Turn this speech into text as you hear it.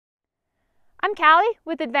I'm Callie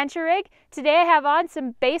with Adventure Rig. Today I have on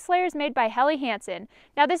some base layers made by Helly Hansen.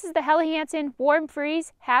 Now this is the Helly Hansen Warm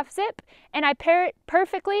Freeze Half Zip, and I pair it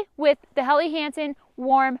perfectly with the Helly Hansen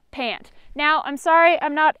Warm Pant. Now I'm sorry,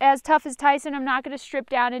 I'm not as tough as Tyson. I'm not going to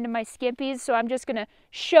strip down into my skimpies, so I'm just going to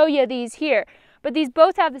show you these here. But these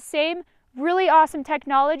both have the same really awesome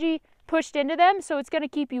technology pushed into them, so it's going to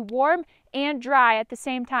keep you warm and dry at the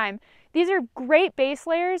same time. These are great base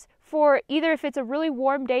layers for either if it's a really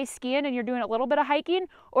warm day skiing and you're doing a little bit of hiking,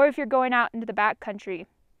 or if you're going out into the backcountry.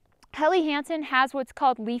 Helly Hansen has what's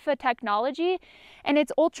called Lifa technology, and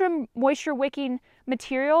it's ultra moisture wicking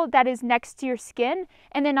material that is next to your skin.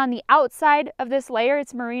 And then on the outside of this layer,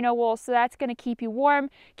 it's merino wool, so that's going to keep you warm,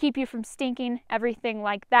 keep you from stinking, everything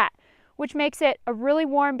like that, which makes it a really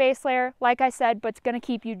warm base layer, like I said, but it's going to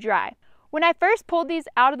keep you dry. When I first pulled these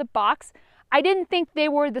out of the box, I didn't think they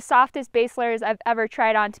were the softest base layers I've ever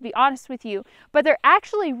tried on, to be honest with you, but they're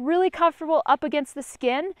actually really comfortable up against the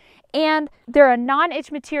skin, and they're a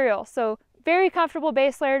non-itch material, so very comfortable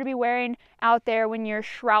base layer to be wearing out there when you're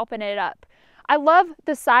shrouping it up. I love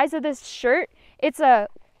the size of this shirt. It's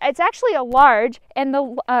actually a large, and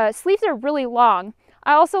the sleeves are really long.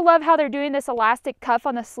 I also love how they're doing this elastic cuff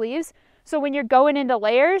on the sleeves, so when you're going into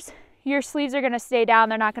layers, your sleeves are going to stay down,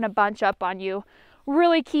 they're not going to bunch up on you.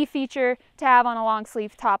 Really key feature to have on a long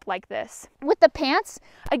sleeve top like this. With the pants,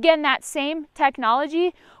 again, that same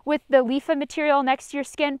technology with the Lifa material next to your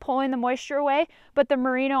skin pulling the moisture away, but the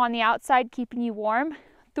merino on the outside keeping you warm.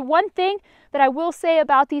 The one thing that I will say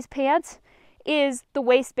about these pants is the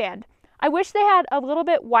waistband. I wish they had a little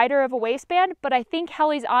bit wider of a waistband, but I think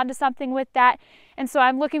Helly's onto something with that. And so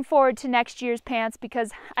I'm looking forward to next year's pants,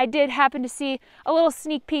 because I did happen to see a little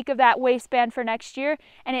sneak peek of that waistband for next year,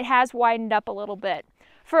 and it has widened up a little bit.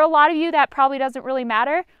 For a lot of you, that probably doesn't really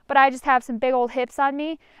matter, but I just have some big old hips on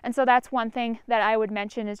me. And so that's one thing that I would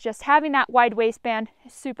mention, is just having that wide waistband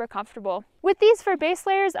is super comfortable. With these for base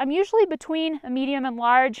layers, I'm usually between a medium and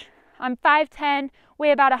large. I'm 5'10",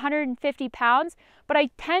 weigh about 150 pounds, but I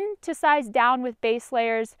tend to size down with base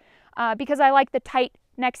layers because I like the tight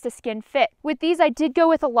next to skin fit. With these, I did go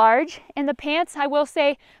with a large, and the pants, I will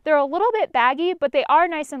say, they're a little bit baggy, but they are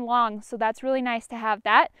nice and long, so that's really nice to have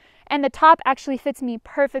that. And the top actually fits me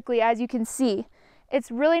perfectly, as you can see. It's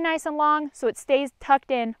really nice and long, so it stays tucked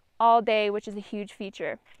in all day, which is a huge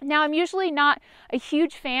feature. Now, I'm usually not a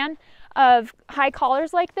huge fan of high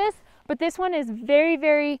collars like this, but this one is very,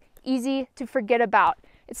 very easy to forget about.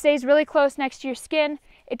 It stays really close next to your skin.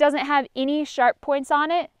 It doesn't have any sharp points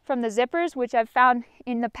on it from the zippers, which I've found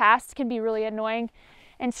in the past can be really annoying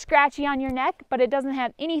and scratchy on your neck, but it doesn't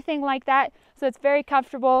have anything like that. So it's very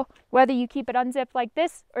comfortable whether you keep it unzipped like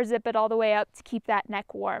this or zip it all the way up to keep that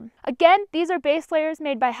neck warm. Again, these are base layers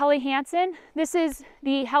made by Helly Hansen. This is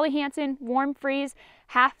the Helly Hansen Warm Freeze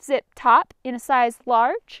Half Zip Top in a size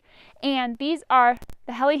large, and these are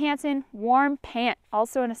the Helly Hansen Warm Pant,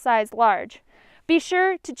 also in a size large. Be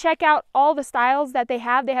sure to check out all the styles that they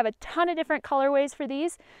have. They have a ton of different colorways for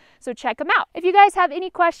these, so check them out. If you guys have any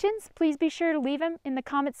questions, please be sure to leave them in the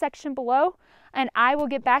comment section below, and I will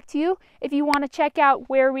get back to you. If you want to check out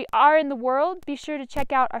where we are in the world, be sure to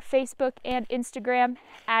check out our Facebook and Instagram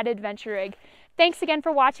at Adventure Rig. Thanks again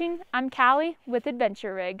for watching. I'm Callie with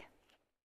Adventure Rig.